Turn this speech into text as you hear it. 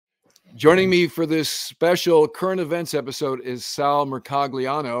Joining me for this special current events episode is Sal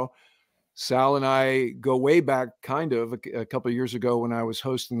Mercogliano. Sal and I go way back, kind of, a couple of years ago when I was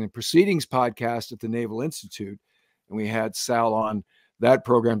hosting the Proceedings podcast at the Naval Institute. And we had Sal on that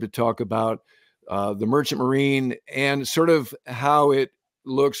program to talk about the Merchant Marine and sort of how it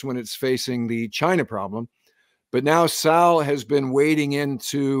looks when it's facing the China problem. But now Sal has been wading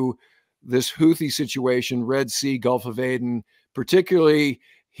into this Houthi situation, Red Sea, Gulf of Aden, particularly.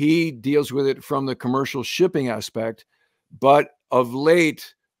 He deals with it from the commercial shipping aspect, but of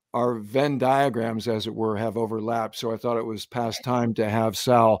late, our Venn diagrams, as it were, have overlapped. So I thought it was past time to have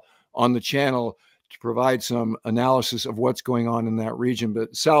Sal on the channel to provide some analysis of what's going on in that region.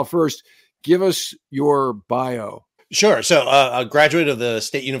 But Sal, first, give us your bio. Sure. So a graduate of the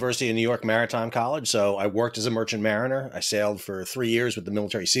State University of New York Maritime College. So I worked as a merchant mariner. I sailed for 3 years with the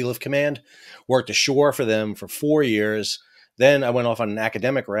Military Sealift Command, worked ashore for them for 4 years. Then I went off on an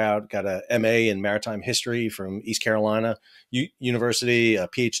academic route, got a MA in maritime history from East Carolina University, a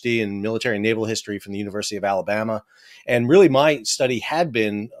PhD in military and naval history from the University of Alabama. And really my study had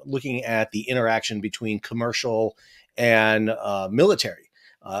been looking at the interaction between commercial and military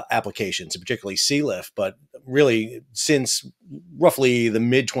applications, and particularly sealift. But really, since roughly the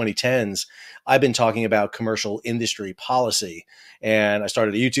mid-2010s, I've been talking about commercial industry policy. And I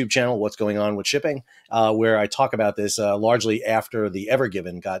started a YouTube channel, What's Going On with Shipping, where I talk about this largely after the Ever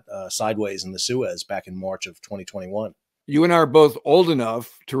Given got sideways in the Suez back in March of 2021. You and I are both old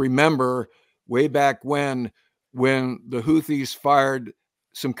enough to remember way back when the Houthis fired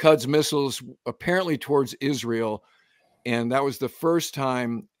some Quds missiles apparently towards Israel. And that was the first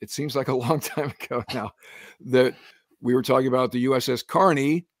time, it seems like a long time ago now, that we were talking about the USS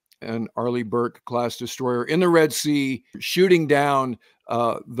Carney, an Arleigh Burke class destroyer in the Red Sea, shooting down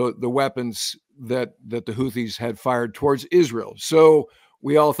the weapons that the Houthis had fired towards Israel. So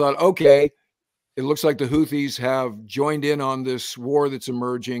we all thought, okay, it looks like the Houthis have joined in on this war that's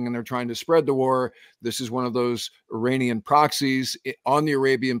emerging and they're trying to spread the war. This is one of those Iranian proxies on the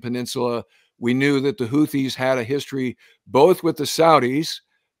Arabian Peninsula. We knew that the Houthis had a history both with the Saudis,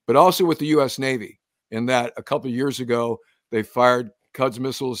 but also with the U.S. Navy, in that a couple of years ago, they fired Quds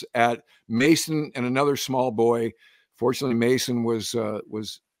missiles at Mason and another small boy. Fortunately, Mason was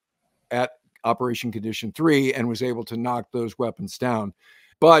at Operation Condition 3 and was able to knock those weapons down.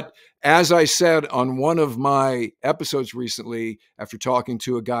 But as I said on one of my episodes recently, after talking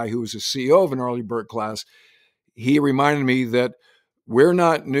to a guy who was a CEO of an Arleigh Burke class, he reminded me that we're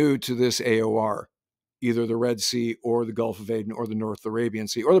not new to this AOR, either the Red Sea or the Gulf of Aden or the North Arabian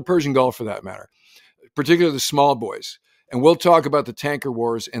Sea or the Persian Gulf for that matter, particularly the small boys. And we'll talk about the tanker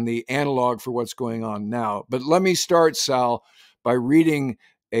wars and the analog for what's going on now. But let me start, Sal, by reading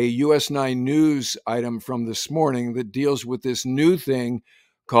a US 9 News item from this morning that deals with this new thing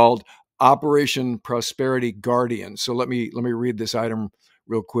called Operation Prosperity Guardian. So let me read this item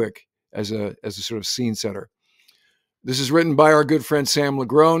real quick as a sort of scene setter. This is written by our good friend Sam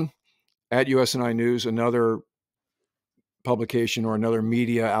Legrone at USNI News, another publication or another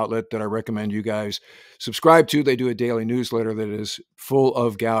media outlet that I recommend you guys subscribe to. They do a daily newsletter that is full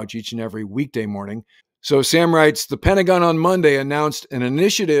of gouge each and every weekday morning. So Sam writes, the Pentagon on Monday announced an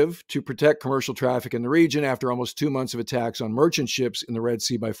initiative to protect commercial traffic in the region after almost 2 months of attacks on merchant ships in the Red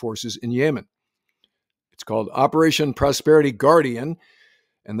Sea by forces in Yemen. It's called Operation Prosperity Guardian,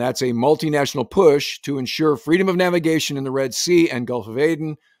 and that's a multinational push to ensure freedom of navigation in the Red Sea and Gulf of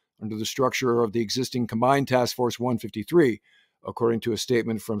Aden under the structure of the existing Combined Task Force 153, according to a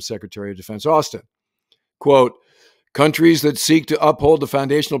statement from Secretary of Defense Austin. Quote, countries that seek to uphold the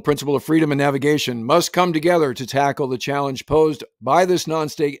foundational principle of freedom and navigation must come together to tackle the challenge posed by this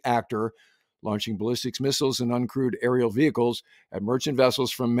non-state actor launching ballistics missiles and uncrewed aerial vehicles at merchant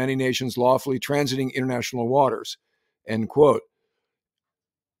vessels from many nations lawfully transiting international waters. End quote.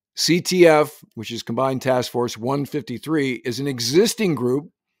 CTF, which is Combined Task Force 153, is an existing group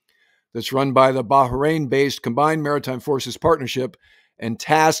that's run by the Bahrain-based Combined Maritime Forces Partnership and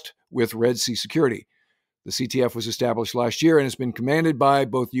tasked with Red Sea security. The CTF was established last year and has been commanded by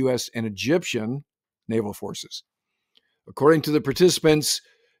both U.S. and Egyptian naval forces. According to the participants,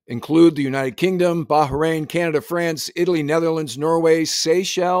 include the United Kingdom, Bahrain, Canada, France, Italy, Netherlands, Norway,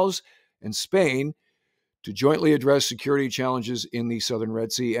 Seychelles, and Spain, to jointly address security challenges in the Southern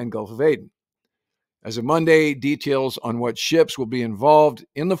Red Sea and Gulf of Aden. As of Monday, details on what ships will be involved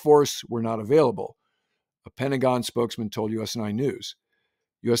in the force were not available, a Pentagon spokesman told USNI News.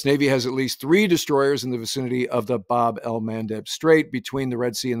 U.S. Navy has at least 3 destroyers in the vicinity of the Bab-el-Madeb Strait between the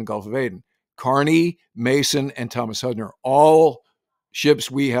Red Sea and the Gulf of Aden. Carney, Mason, and Thomas Hudner, all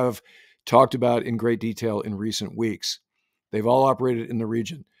ships we have talked about in great detail in recent weeks. They've all operated in the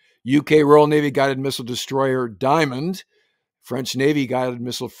region. UK Royal Navy guided missile destroyer Diamond, French Navy guided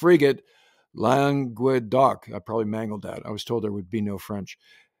missile frigate Languedoc, I probably mangled that. I was told there would be no French,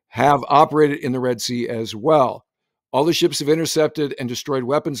 have operated in the Red Sea as well. All the ships have intercepted and destroyed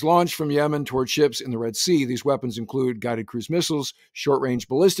weapons launched from Yemen toward ships in the Red Sea. These weapons include guided cruise missiles, short-range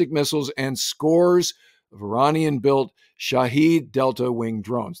ballistic missiles, and scores of Iranian-built Shahed Delta wing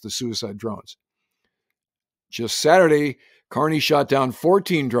drones, the suicide drones. Just Saturday, Carney shot down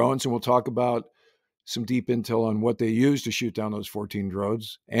 14 drones, and we'll talk about some deep intel on what they used to shoot down those 14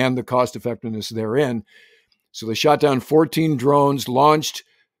 drones and the cost effectiveness therein. So they shot down 14 drones launched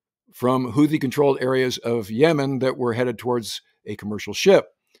from Houthi-controlled areas of Yemen that were headed towards a commercial ship.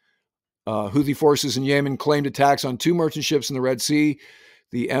 Houthi forces in Yemen claimed attacks on 2 merchant ships in the Red Sea,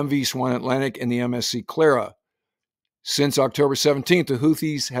 the MV Swan Atlantic and the MSC Clara. Since October 17th, the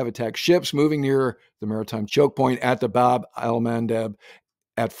Houthis have attacked ships moving near the maritime choke point at the Bab-el-Madeb,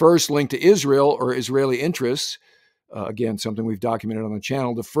 at first linked to Israel or Israeli interests. Again, something we've documented on the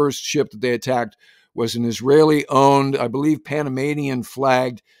channel. The first ship that they attacked was an Israeli-owned, I believe,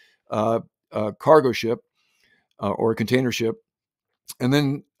 Panamanian-flagged cargo ship or a container ship, and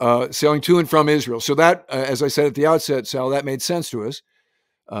then sailing to and from Israel. So that, as I said at the outset, Sal, that made sense to us.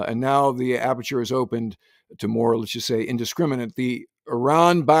 And now the aperture is opened to more, let's just say, indiscriminate. The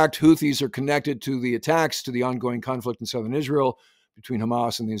Iran-backed Houthis are connected to the attacks to the ongoing conflict in southern Israel between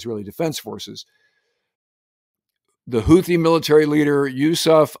Hamas and the Israeli Defense Forces. The Houthi military leader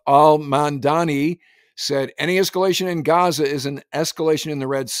Yusuf al-Mandani said any escalation in Gaza is an escalation in the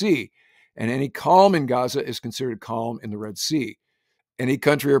Red Sea, and any calm in Gaza is considered calm in the Red Sea. Any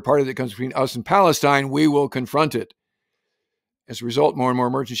country or party that comes between us and Palestine, we will confront it. As a result, more and more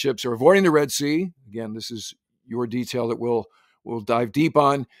merchant ships are avoiding the Red Sea. Again, this is your detail that we'll dive deep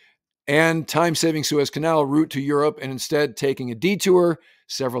on. And time-saving Suez Canal route to Europe, and instead taking a detour,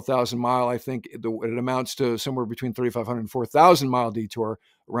 several thousand mile, I think it amounts to somewhere between 3,500 and 4,000 mile detour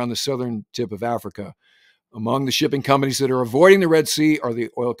around the southern tip of Africa. Among the shipping companies that are avoiding the Red Sea are the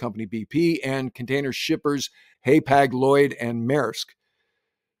oil company BP and container shippers Hapag-Lloyd and Maersk.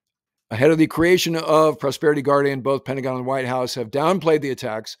 Ahead of the creation of Prosperity Guardian, both Pentagon and White House have downplayed the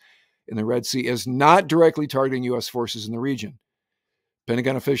attacks in the Red Sea as not directly targeting U.S. forces in the region.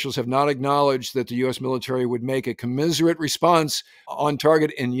 Pentagon officials have not acknowledged that the U.S. military would make a commensurate response on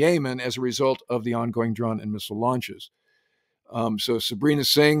target in Yemen as a result of the ongoing drone and missile launches. So Sabrina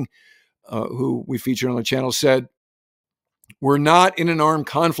Singh, who we featured on the channel, said, "We're not in an armed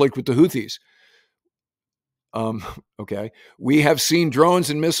conflict with the Houthis. Okay. We have seen drones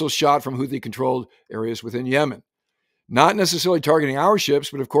and missiles shot from Houthi-controlled areas within Yemen. Not necessarily targeting our ships,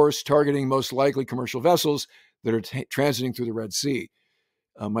 but of course targeting most likely commercial vessels that are transiting through the Red Sea.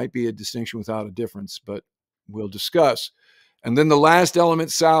 Might be a distinction without a difference, but we'll discuss." And then the last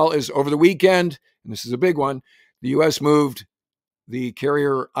element, Sal, is over the weekend, and this is a big one, the U.S. moved the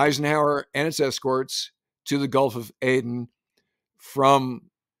carrier Eisenhower and its escorts to the Gulf of Aden from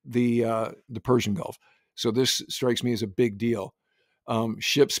the Persian Gulf. So this strikes me as a big deal.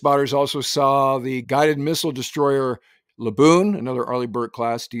 Ship spotters also saw the guided missile destroyer Laboon, another Arleigh Burke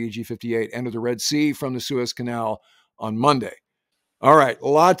class DAG-58, enter the Red Sea from the Suez Canal on Monday. All right, a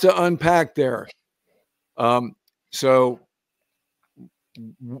lot to unpack there. So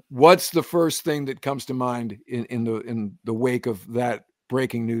what's the first thing that comes to mind in the wake of that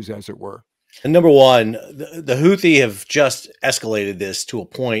breaking news, as it were? And number one, the Houthi have just escalated this to a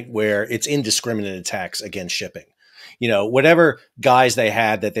point where it's indiscriminate attacks against shipping. You know, whatever guys they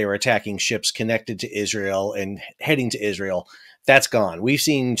had that they were attacking ships connected to Israel and heading to Israel, that's gone. We've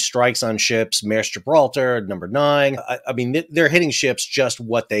seen strikes on ships, Maersk Gibraltar, number 9. I mean, they're hitting ships just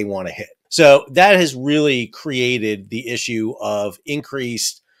what they want to hit. So that has really created the issue of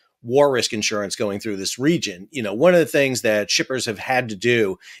increased war risk insurance going through this region. You know, one of the things that shippers have had to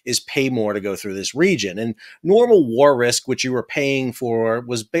do is pay more to go through this region. And normal war risk, which you were paying for,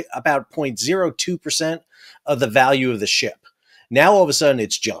 was about 0.02% of the value of the ship. Now, all of a sudden,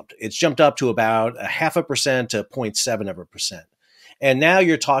 it's jumped. It's jumped up to about 0.5% to 0.7%. And now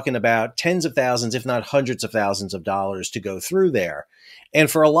you're talking about tens of thousands, if not hundreds of thousands of dollars to go through there. And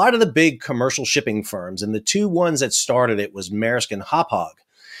for a lot of the big commercial shipping firms, and the two ones that started it was Maersk and Hapag,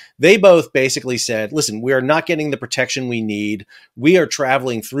 they both basically said, listen, we are not getting the protection we need. We are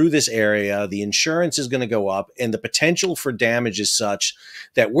traveling through this area. The insurance is going to go up, and the potential for damage is such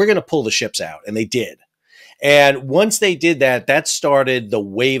that we're going to pull the ships out. And they did. And once they did that, that started the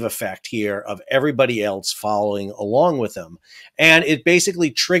wave effect here of everybody else following along with them. And it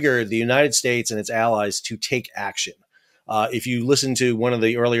basically triggered the United States and its allies to take action. If you listen to one of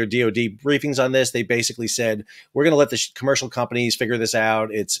the earlier DoD briefings on this, they basically said, we're going to let the commercial companies figure this out.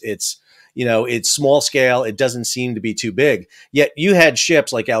 It's small scale. It doesn't seem to be too big. Yet you had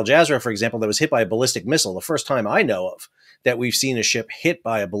ships like Al Jazeera, for example, that was hit by a ballistic missile. The first time I know of that we've seen a ship hit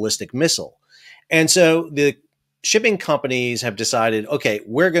by a ballistic missile. And so the shipping companies have decided, okay,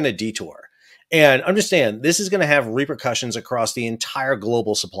 we're going to detour. And understand, this is going to have repercussions across the entire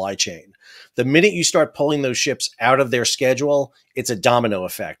global supply chain. The minute you start pulling those ships out of their schedule, it's a domino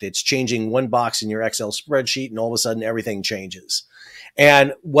effect. It's changing one box in your Excel spreadsheet, and all of a sudden everything changes.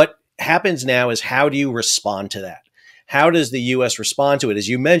 And what happens now is, how do you respond to that? How does the U.S. respond to it? As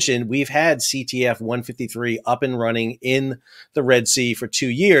you mentioned, we've had CTF 153 up and running in the Red Sea for 2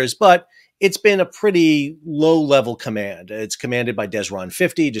 years, but it's been a pretty low-level command. It's commanded by Desron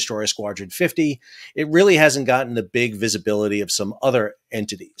 50, Destroyer Squadron 50. It really hasn't gotten the big visibility of some other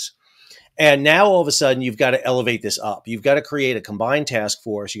entities. And now all of a sudden, you've got to elevate this up. You've got to create a combined task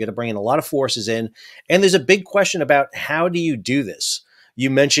force. You've got to bring in a lot of forces in. And there's a big question about, how do you do this? You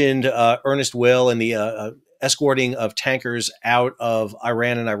mentioned Ernest Will and the escorting of tankers out of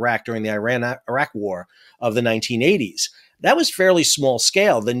Iran and Iraq during the Iran-Iraq War of the 1980s. That was fairly small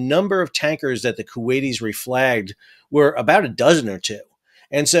scale. The number of tankers that the Kuwaitis reflagged were about a dozen or two.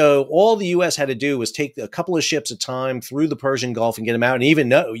 And so all the U.S. had to do was take a couple of ships at a time through the Persian Gulf and get them out. And even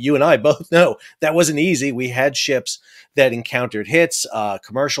though you and I both know that wasn't easy, we had ships that encountered hits,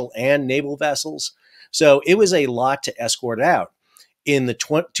 commercial and naval vessels. So it was a lot to escort out. In the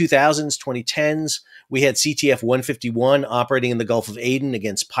 2000s, 2010s, we had CTF 151 operating in the Gulf of Aden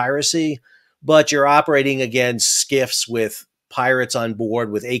against piracy, but you're operating against skiffs with pirates on board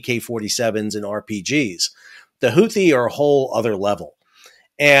with AK-47s and RPGs. The Houthi are a whole other level.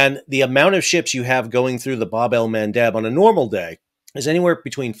 And the amount of ships you have going through the Bab-el-Madeb on a normal day is anywhere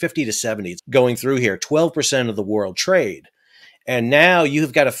between 50 to 70 going through here, 12% of the world trade. And now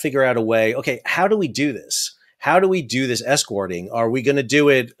you've got to figure out a way, okay, how do we do this? How do we do this escorting? Are we going to do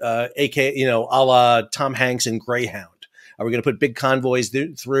it, a la Tom Hanks in Greyhound? Are we going to put big convoys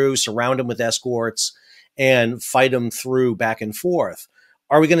through, surround them with escorts, and fight them through back and forth?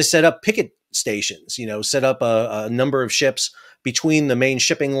 Are we going to set up picket stations, set up a number of ships between the main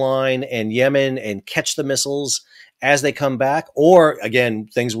shipping line and Yemen and catch the missiles as they come back? Or, again,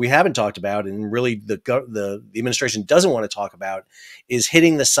 things we haven't talked about and really the administration doesn't want to talk about is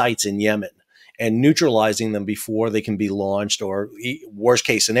hitting the sites in Yemen and neutralizing them before they can be launched, or worst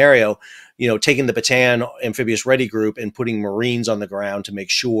case scenario, taking the Bataan Amphibious Ready Group and putting Marines on the ground to make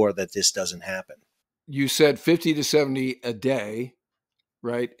sure that this doesn't happen. You said 50 to 70 a day,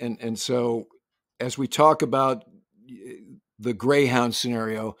 right? And so as we talk about the Greyhound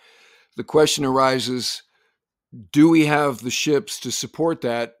scenario, the question arises, do we have the ships to support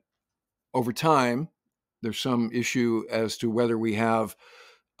that over time? There's some issue as to whether we have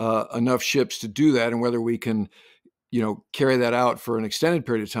enough ships to do that, and whether we can, carry that out for an extended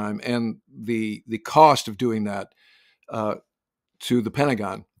period of time, and the cost of doing that to the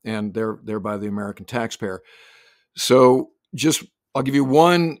Pentagon and thereby the American taxpayer. So I'll give you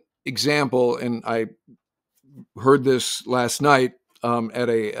one example, and I heard this last night at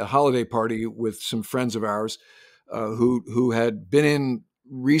a holiday party with some friends of ours who had been in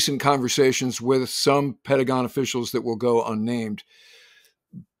recent conversations with some Pentagon officials that will go unnamed.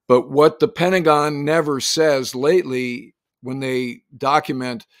 But what the Pentagon never says lately when they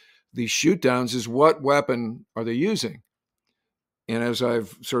document these shootdowns is, what weapon are they using? And as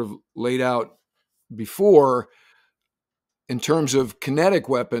I've sort of laid out before, in terms of kinetic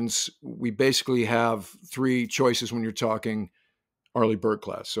weapons, we basically have three choices when you're talking Arleigh Burke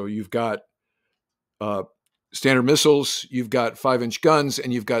class. So you've got Standard missiles, you've got 5-inch guns,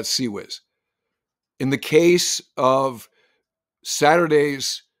 and you've got Sea Whiz. In the case of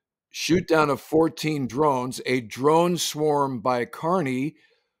Saturday's shoot down of 14 drones, a drone swarm by Carney,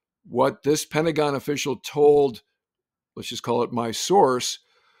 what this Pentagon official told, let's just call it my source,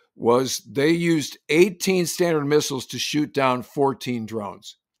 was they used 18 Standard missiles to shoot down 14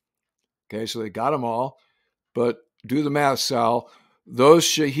 drones. Okay, so they got them all, but do the math, Sal. Those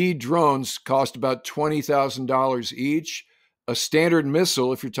Shahed drones cost about $20,000 each. A Standard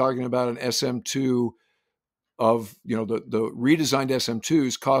missile, if you're talking about an SM-2 of, the redesigned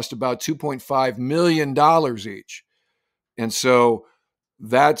SM-2s, cost about $2.5 million each. And so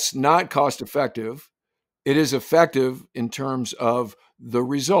that's not cost effective. It is effective in terms of the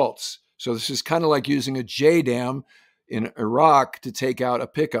results. So this is kind of like using a JDAM in Iraq to take out a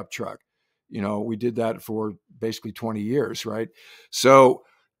pickup truck. We did that for basically 20 years, right? So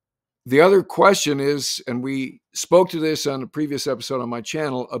the other question is, and we spoke to this on a previous episode on my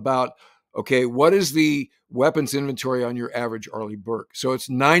channel, about Okay, what is the weapons inventory on your average Arleigh Burke? So it's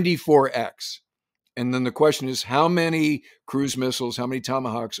 94x. And then the question is, how many cruise missiles, how many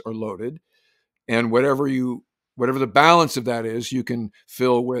Tomahawks are loaded? And whatever the balance of that is, you can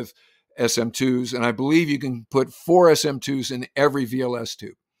fill with SM2s. And I believe you can put 4 SM2s in every VLS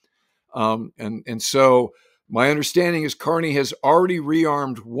tube. And so my understanding is Carney has already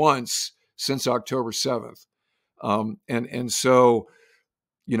rearmed once since October 7th. And so,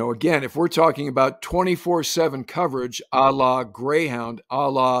 again, if we're talking about 24/7 coverage, a la Greyhound, a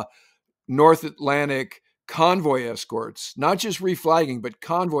la North Atlantic convoy escorts, not just reflagging, but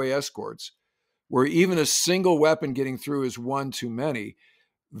convoy escorts, where even a single weapon getting through is one too many,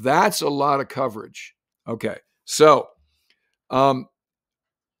 that's a lot of coverage. Okay, so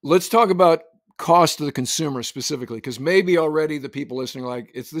let's talk about cost to the consumer specifically, because maybe already the people listening are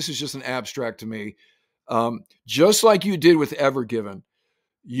like, this is just an abstract to me. Just like you did with Ever Given,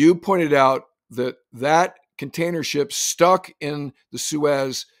 you pointed out that container ship stuck in the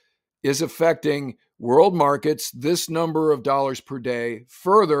Suez is affecting world markets this number of dollars per day.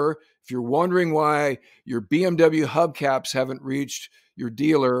 Further, if you're wondering why your BMW hubcaps haven't reached your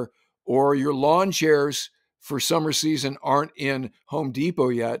dealer, or your lawn chairs for summer season aren't in Home Depot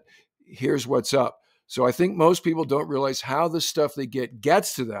yet, here's what's up. So I think most people don't realize how the stuff they get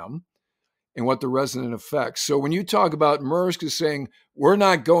gets to them and what the resonant effects. So when you talk about Maersk is saying, we're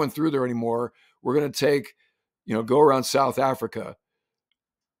not going through there anymore, we're going to go around South Africa,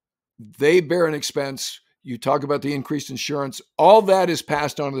 they bear an expense. You talk about the increased insurance, all that is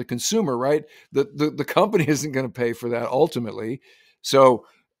passed on to the consumer, right? The company isn't going to pay for that ultimately. So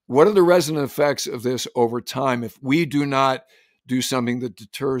what are the resonant effects of this over time if we do not do something that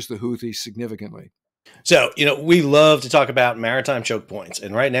deters the Houthis significantly? So, we love to talk about maritime choke points.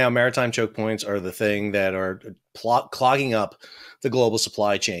 And right now, maritime choke points are the thing that are clogging up the global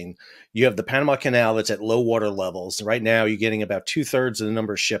supply chain. You have the Panama Canal that's at low water levels. Right now, you're getting about 2/3 of the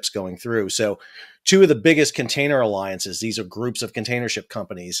number of ships going through. So two of the biggest container alliances, these are groups of container ship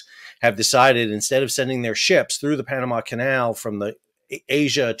companies, have decided instead of sending their ships through the Panama Canal from the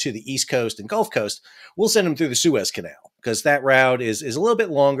Asia to the East Coast and Gulf Coast, we'll send them through the Suez Canal because that route is a little bit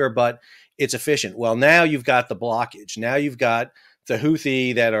longer, but it's efficient. Well, now you've got the blockage. Now you've got the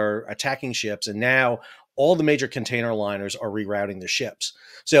Houthi that are attacking ships, and now all the major container liners are rerouting their ships.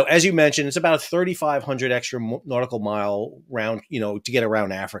 So as you mentioned, it's about 3,500 extra nautical mile round, to get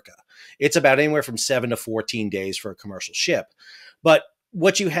around Africa. It's about anywhere from 7 to 14 days for a commercial ship. But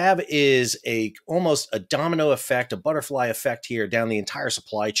what you have is almost a domino effect, a butterfly effect here down the entire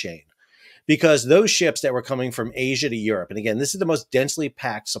supply chain. Because those ships that were coming from Asia to Europe, and again, this is the most densely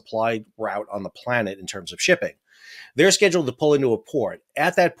packed supply route on the planet in terms of shipping, they're scheduled to pull into a port.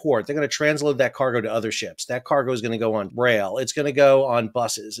 At that port, they're going to transload that cargo to other ships. That cargo is going to go on rail. It's going to go on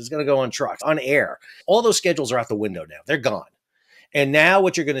buses. It's going to go on trucks, on air. All those schedules are out the window now. They're gone. And now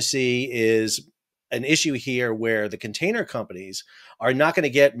what you're going to see is an issue here where the container companies are not going to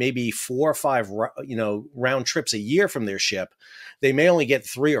get maybe 4 or 5, round trips a year from their ship. They may only get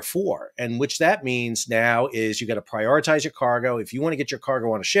 3 or 4. And which that means now is you got to prioritize your cargo. If you want to get your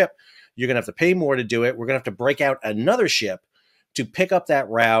cargo on a ship, you're going to have to pay more to do it. We're going to have to break out another ship to pick up that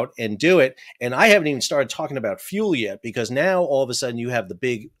route and do it. And I haven't even started talking about fuel yet, because now all of a sudden you have the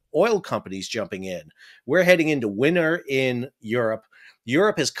big oil companies jumping in. We're heading into winter in Europe.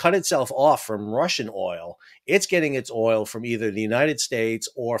 Europe has cut itself off from Russian oil. It's getting its oil from either the United States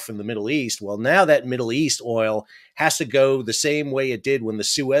or from the Middle East. Well, now that Middle East oil has to go the same way it did when the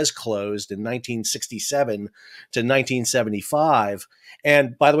Suez closed in 1967 to 1975.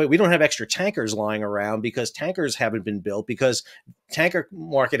 And by the way, we don't have extra tankers lying around because tankers haven't been built, because tanker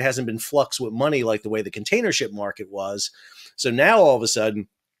market hasn't been flux with money like the way the container ship market was. So now all of a sudden,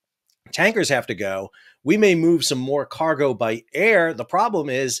 tankers have to go. We may move some more cargo by air. The problem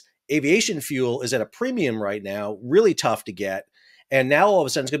is aviation fuel is at a premium right now, really tough to get. And now all of a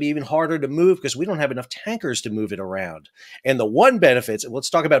sudden it's going to be even harder to move because we don't have enough tankers to move it around. And the one benefits, let's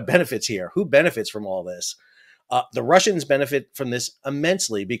talk about benefits here. Who benefits from all this? The Russians benefit from this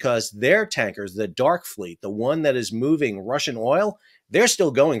immensely because their tankers, the dark fleet, the one that is moving Russian oil, they're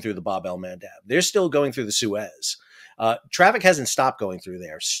still going through the Bab-el-Madeb. They're still going through the Suez. Traffic hasn't stopped going through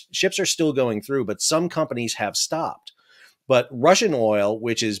there. Ships are still going through, but some companies have stopped. But Russian oil,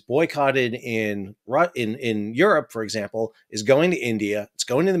 which is boycotted in Europe, for example, is going to India. It's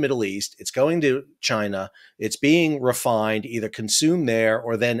going to the Middle East. It's going to China. It's being refined, either consumed there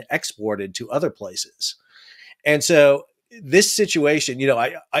or then exported to other places. And so this situation,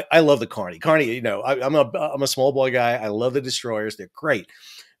 I love the Carney. Carney, I'm a small boy guy. I love the destroyers. They're great.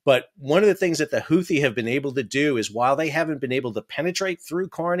 But one of the things that the Houthi have been able to do is, while they haven't been able to penetrate through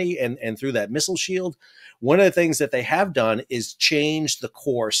Carney and through that missile shield, one of the things that they have done is change the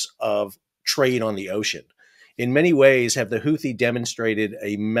course of trade on the ocean. In many ways, have the Houthi demonstrated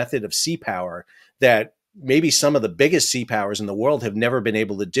a method of sea power that maybe some of the biggest sea powers in the world have never been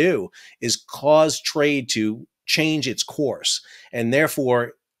able to do, is cause trade to change its course and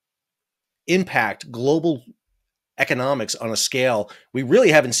therefore impact global economics on a scale we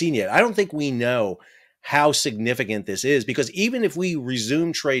really haven't seen yet. I don't think we know how significant this is, because even if we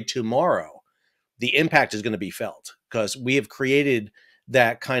resume trade tomorrow, the impact is going to be felt, because we have created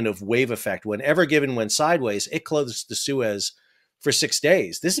that kind of wave effect. Whenever given went sideways, it closed the Suez for 6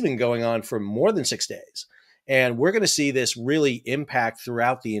 days. This has been going on for more than 6 days. And we're going to see this really impact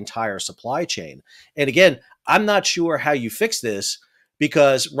throughout the entire supply chain. And again, I'm not sure how you fix this,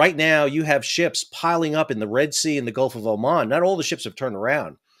 because right now you have ships piling up in the Red Sea and the Gulf of Oman. Not all the ships have turned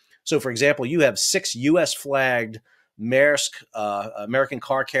around. So, for example, you have 6 U.S. flagged Maersk, American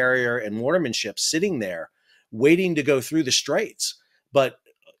car carrier, and waterman ships sitting there waiting to go through the straits. But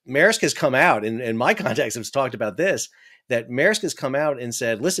Maersk has come out, and my contacts have talked about this, that Maersk has come out and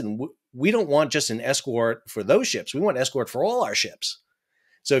said, listen, we don't want just an escort for those ships. We want escort for all our ships.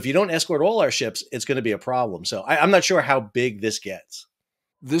 So if you don't escort all our ships, it's going to be a problem. So I'm not sure how big this gets.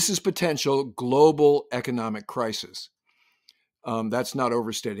 This is potential global economic crisis. That's not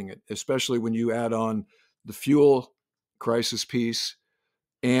overstating it, especially when you add on the fuel crisis piece.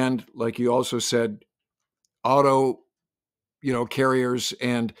 And like you also said, auto, carriers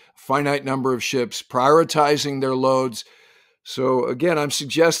and finite number of ships, prioritizing their loads. So again, I'm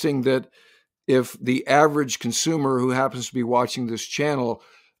suggesting that if the average consumer who happens to be watching this channel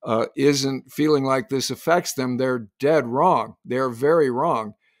isn't feeling like this affects them, they're dead wrong. They're very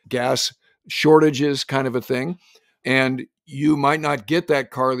wrong. Gas shortages, kind of a thing. And you might not get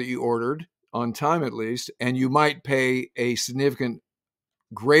that car that you ordered on time, at least, and you might pay a significant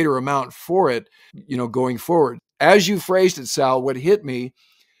greater amount for it, going forward. As you phrased it, Sal, what hit me,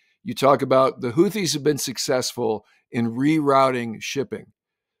 you talk about the Houthis have been successful in rerouting shipping.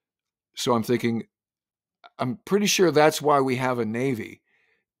 So I'm thinking, I'm pretty sure that's why we have a Navy,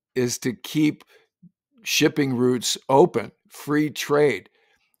 is to keep shipping routes open, free trade.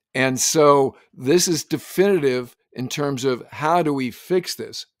 And so this is definitive in terms of how do we fix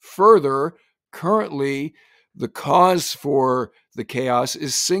this. Further, currently, the cause for the chaos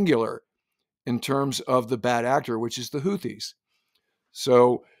is singular in terms of the bad actor, which is the Houthis.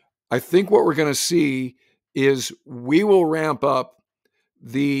 So I think what we're going to see is we will ramp up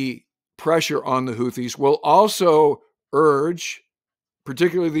the pressure on the Houthis. We'll also urge,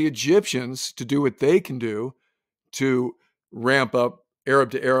 particularly the Egyptians, to do what they can do to ramp up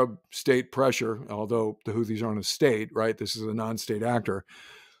Arab to Arab state pressure, although the Houthis aren't a state, right? This is a non-state actor.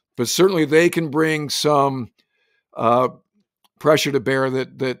 But certainly they can bring some pressure to bear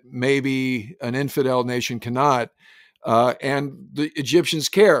that maybe an infidel nation cannot. And the Egyptians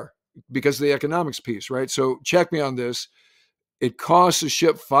care because of the economics piece, right? So check me on this. It costs a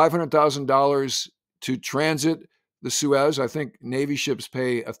ship $500,000 to transit the Suez. I think Navy ships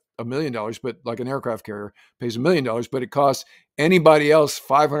pay $1 million, but like an aircraft carrier pays $1 million, but it costs anybody else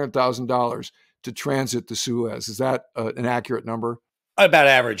 $500,000 to transit the Suez. Is that an accurate number? About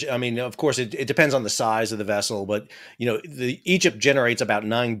average. I mean, of course, it depends on the size of the vessel, but Egypt generates about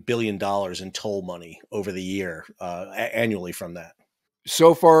 $9 billion in toll money over the year annually from that.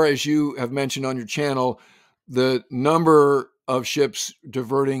 So far, as you have mentioned on your channel, the number of ships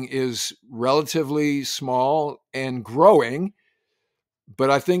diverting is relatively small and growing.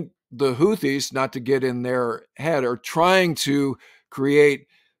 But I think the Houthis, not to get in their head, are trying to create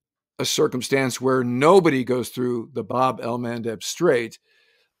a circumstance where nobody goes through the Bab-el-Madeb Strait.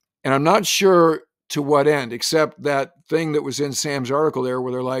 And I'm not sure to what end, except that thing that was in Sam's article there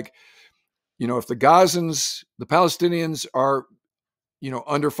where they're like, if the Gazans, the Palestinians are,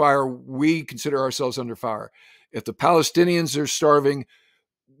 under fire, we consider ourselves under fire. If the Palestinians are starving,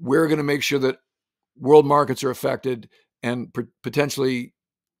 we're going to make sure that world markets are affected and potentially,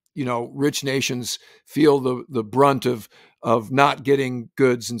 rich nations feel the brunt of not getting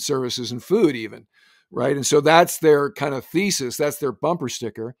goods and services and food even, right? And so that's their kind of thesis. That's their bumper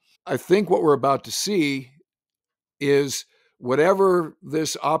sticker. I think what we're about to see is whatever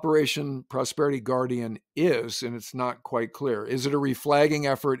this Operation Prosperity Guardian is, and it's not quite clear. Is it a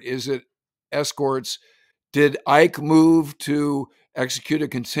reflagging effort? Is it escorts? Did Ike move to execute a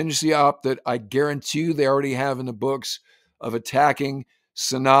contingency op that I guarantee you they already have in the books of attacking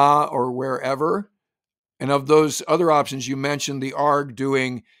Sana'a or wherever? And of those other options, you mentioned the ARG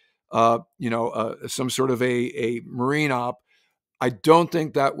doing, some sort of a marine op. I don't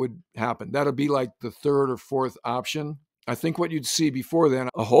think that would happen. That'll be like the third or fourth option. I think what you'd see before then,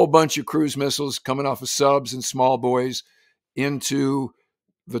 a whole bunch of cruise missiles coming off of subs and small buoys into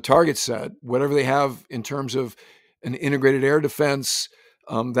the target set, whatever they have in terms of an integrated air defense.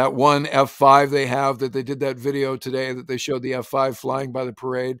 That one F-5 they have that they did that video today that they showed the F-5 flying by the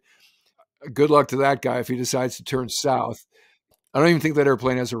parade. Good luck to that guy if he decides to turn south. I don't even think that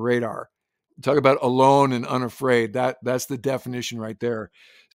airplane has a radar. Talk about alone and unafraid. That's the definition right there.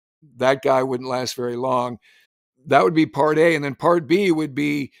 That guy wouldn't last very long. That would be part A. And then part B would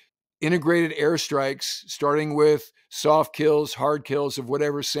be integrated airstrikes, starting with soft kills, hard kills of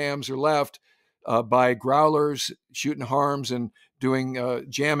whatever SAMs are left by growlers, shooting harms and doing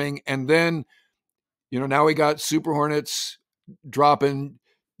jamming. And then, now we got Super Hornets dropping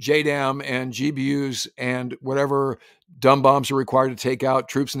JDAM and GBUs and whatever dumb bombs are required to take out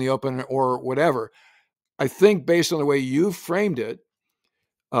troops in the open or whatever. I think based on the way you framed it,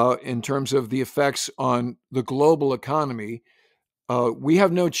 in terms of the effects on the global economy, we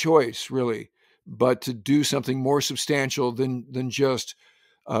have no choice really but to do something more substantial than just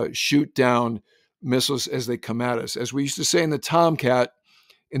shoot down missiles as they come at us. As we used to say in the Tomcat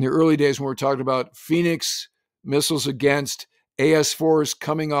in the early days when we were talking about Phoenix missiles against AS-4s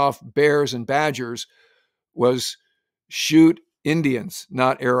coming off bears and badgers, was shoot Indians,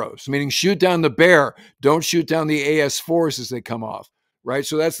 not arrows, meaning shoot down the bear, don't shoot down the AS-4s as they come off, right?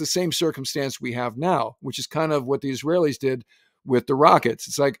 So that's the same circumstance we have now, which is kind of what the Israelis did with the rockets.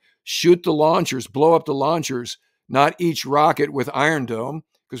 It's like shoot the launchers, blow up the launchers, not each rocket with Iron Dome,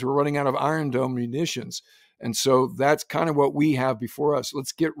 because we're running out of Iron Dome munitions. And so that's kind of what we have before us.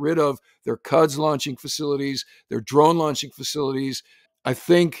 Let's get rid of their CUDS launching facilities, their drone launching facilities. I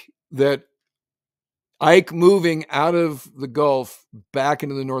think that Ike moving out of the Gulf back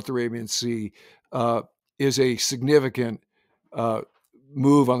into the North Arabian Sea is a significant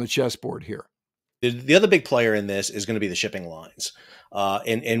move on the chessboard here. The other big player in this is going to be the shipping lines.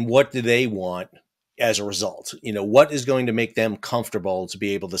 And what do they want as a result? What is going to make them comfortable to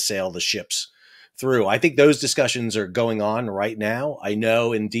be able to sail the ships through? I think those discussions are going on right now. I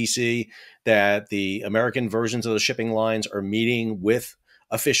know in DC that the American versions of the shipping lines are meeting with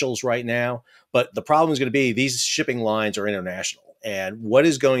officials right now, but the problem is going to be these shipping lines are international, and what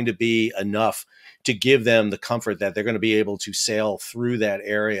is going to be enough to give them the comfort that they're going to be able to sail through that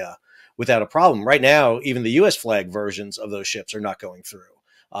area without a problem? Right now, even the U.S. flag versions of those ships are not going through.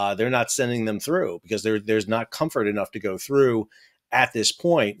 They're not sending them through because there's not comfort enough to go through at this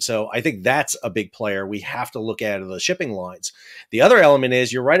point. So I think that's a big player we have to look at the shipping lines. The other element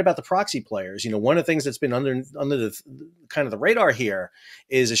is you're right about the proxy players. One of the things that's been under the kind of the radar here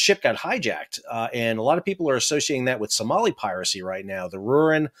is a ship got hijacked. And a lot of people are associating that with Somali piracy right now. The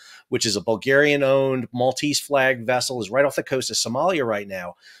Rurin, which is a Bulgarian-owned Maltese flag vessel, is right off the coast of Somalia right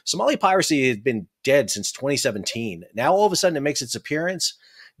now. Somali piracy has been dead since 2017. Now all of a sudden it makes its appearance.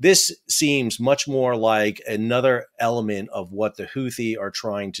 This seems much more like another element of what the Houthi are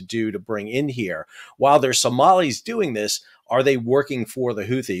trying to do to bring in here. While there's Somalis doing this, are they working for the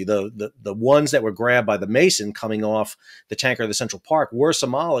Houthi? The ones that were grabbed by the Mason coming off the tanker of the Central Park were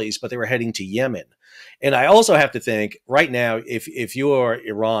Somalis, but they were heading to Yemen. And I also have to think right now, if you're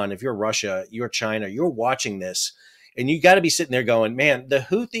Iran, if you're Russia, you're China, you're watching this, and you got to be sitting there going, man, the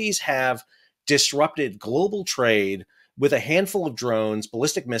Houthis have disrupted global trade with a handful of drones,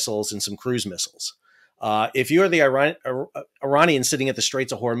 ballistic missiles, and some cruise missiles. If you're the Iranian sitting at the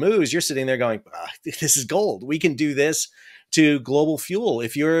Straits of Hormuz, you're sitting there going, this is gold. We can do this to global fuel.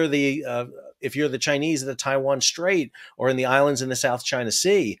 If you're the Chinese at the Taiwan Strait or in the islands in the South China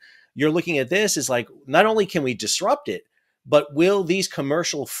Sea, you're looking at this as like, not only can we disrupt it, but will these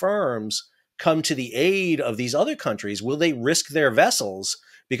commercial firms come to the aid of these other countries? Will they risk their vessels?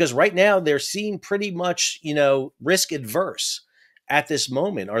 Because right now they're seen pretty much, risk adverse at this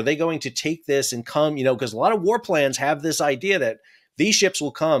moment. Are they going to take this and come, because a lot of war plans have this idea that these ships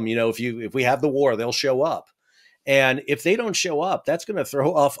will come, if we have the war, they'll show up. And if they don't show up, that's going to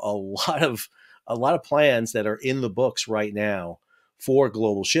throw off a lot of plans that are in the books right now for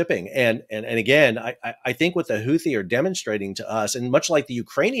global shipping. And again, I think what the Houthi are demonstrating to us, and much like the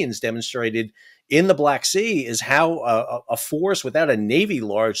Ukrainians demonstrated in the Black Sea, is how a force without a navy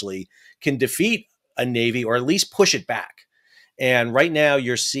largely can defeat a navy or at least push it back. And right now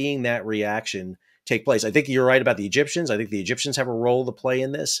you're seeing that reaction take place. I think you're right about the Egyptians. I think the Egyptians have a role to play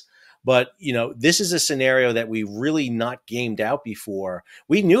in this. But, this is a scenario that we really not gamed out before.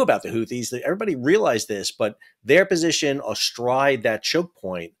 We knew about the Houthis, that everybody realized this, but their position astride that choke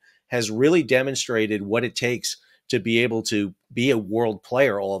point has really demonstrated what it takes to be able to be a world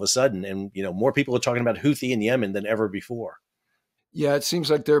player all of a sudden. And, more people are talking about Houthi in Yemen than ever before. Yeah, it seems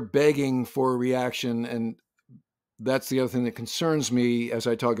like they're begging for a reaction. And that's the other thing that concerns me as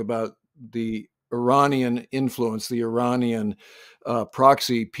I talk about the Iranian influence, the Iranian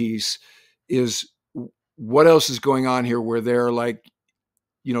proxy piece, is what else is going on here where they're like,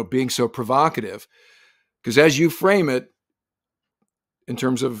 being so provocative? Because as you frame it, in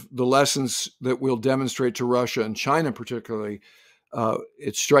terms of the lessons that we'll demonstrate to Russia and China particularly,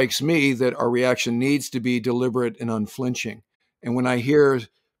 it strikes me that our reaction needs to be deliberate and unflinching. And when I hear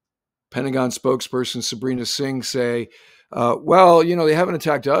Pentagon spokesperson Sabrina Singh say, well, they haven't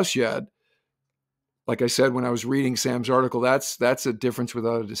attacked us yet. Like I said, when I was reading Sam's article, that's a difference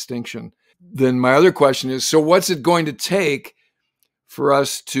without a distinction. Then my other question is, so what's it going to take for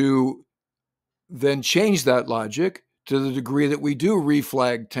us to then change that logic to the degree that we do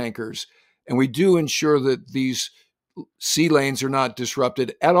reflag tankers and we do ensure that these sea lanes are not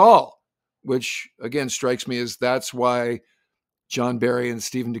disrupted at all, which again strikes me as that's why John Barry and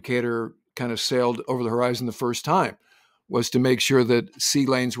Stephen Decatur kind of sailed over the horizon the first time, was to make sure that sea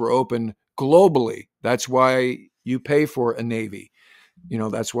lanes were open globally. That's why you pay for a Navy.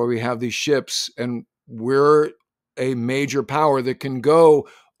 That's why we have these ships, and we're a major power that can go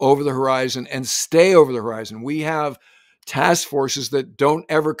over the horizon and stay over the horizon. We have task forces that don't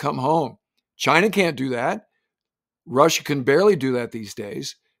ever come home. China can't do that. Russia can barely do that these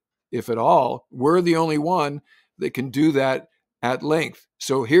days, if at all. We're the only one that can do that at length.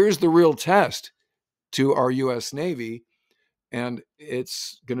 So here's the real test to our U.S. Navy, and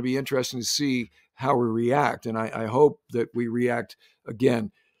it's going to be interesting to see how we react. And I hope that we react,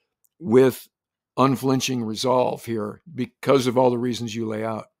 again, with unflinching resolve here because of all the reasons you lay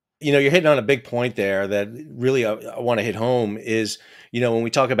out. You're hitting on a big point there that really I want to hit home is, when we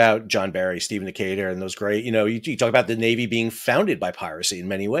talk about John Barry, Stephen Decatur, and those great, you talk about the Navy being founded by piracy in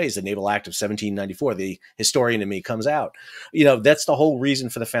many ways. The Naval Act of 1794, the historian in me comes out. That's the whole reason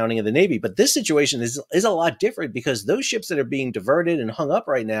for the founding of the Navy. But this situation is a lot different because those ships that are being diverted and hung up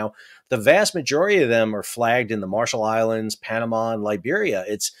right now, the vast majority of them are flagged in the Marshall Islands, Panama, and Liberia.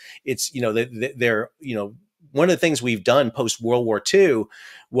 They're one of the things we've done post World War II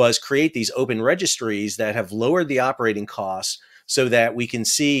was create these open registries that have lowered the operating costs so that we can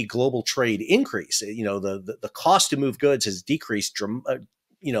see global trade increase. The cost to move goods has decreased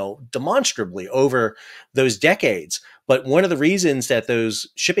demonstrably over those decades. But one of the reasons that those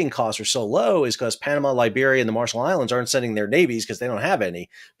shipping costs are so low is because Panama, Liberia, and the Marshall Islands aren't sending their navies because they don't have any,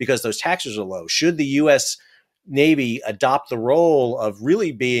 because those taxes are low. Should the U.S. Navy adopt the role of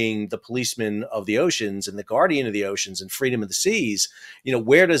really being the policeman of the oceans and the guardian of the oceans and freedom of the seas,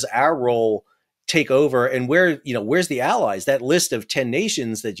 where does our role take over, and where's the allies? That list of 10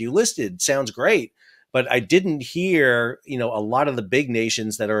 nations that you listed sounds great, but I didn't hear, a lot of the big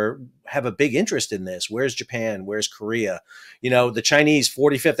nations that have a big interest in this. Where's Japan? Where's Korea? The Chinese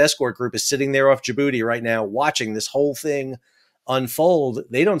 45th Escort Group is sitting there off Djibouti right now watching this whole thing unfold.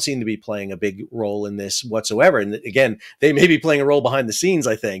 They don't seem to be playing a big role in this whatsoever. And again, they may be playing a role behind the scenes,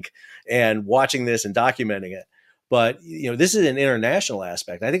 I think, and watching this and documenting it. But, this is an international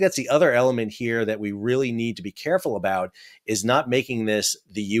aspect. I think that's the other element here that we really need to be careful about, is not making this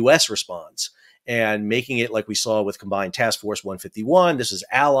the U.S. response and making it like we saw with Combined Task Force 151. This is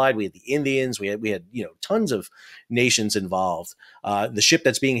allied. We had the Indians. We had tons of nations involved. The ship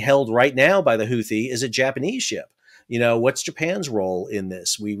that's being held right now by the Houthi is a Japanese ship. What's Japan's role in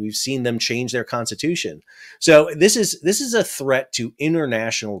this? We've seen them change their constitution. So this is a threat to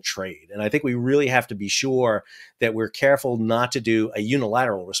international trade. And I think we really have to be sure that we're careful not to do a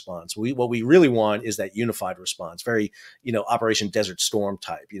unilateral response. What we really want is that unified response, very, Operation Desert Storm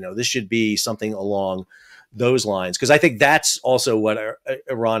type. This should be something along those lines, because I think that's also what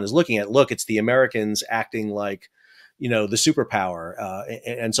Iran is looking at. Look, it's the Americans acting like, the superpower.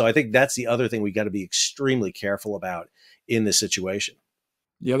 And so I think that's the other thing we got to be extremely careful about in this situation.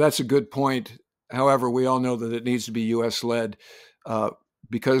 Yeah, that's a good point. However, we all know that it needs to be U.S. led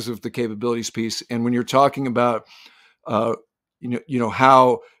because of the capabilities piece. And when you're talking about,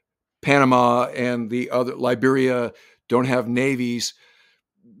 how Panama and the other Liberia don't have navies,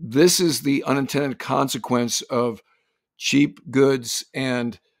 this is the unintended consequence of cheap goods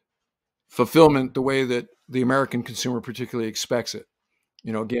and fulfillment the way that the American consumer particularly expects it.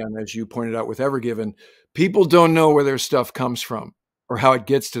 Again, as you pointed out with Evergiven, people don't know where their stuff comes from or how it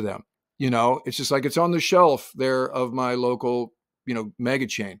gets to them. It's just like it's on the shelf there of my local, mega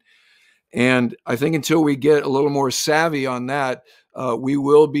chain. And I think until we get a little more savvy on that, we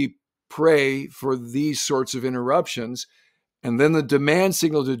will be prey for these sorts of interruptions. And then the demand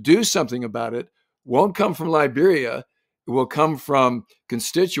signal to do something about it won't come from Liberia. It will come from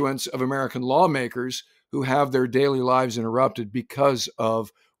constituents of American lawmakers who have their daily lives interrupted because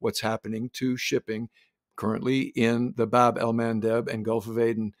of what's happening to shipping currently in the Bab-el-Madeb and Gulf of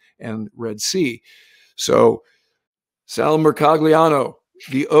Aden and Red Sea. So Sal Mercogliano,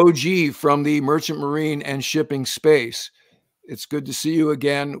 the OG from the merchant marine and shipping space. It's good to see you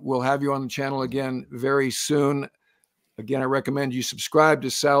again. We'll have you on the channel again very soon. Again, I recommend you subscribe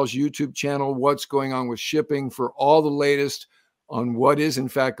to Sal's YouTube channel, What's Going On with Shipping, for all the latest on what is in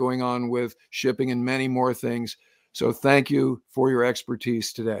fact going on with shipping and many more things. So thank you for your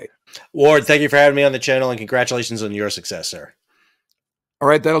expertise today. Ward, thank you for having me on the channel, and congratulations on your success, sir. All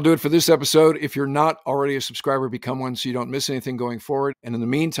right, that'll do it for this episode. If you're not already a subscriber, become one so you don't miss anything going forward. And in the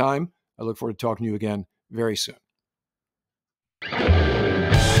meantime, I look forward to talking to you again very soon.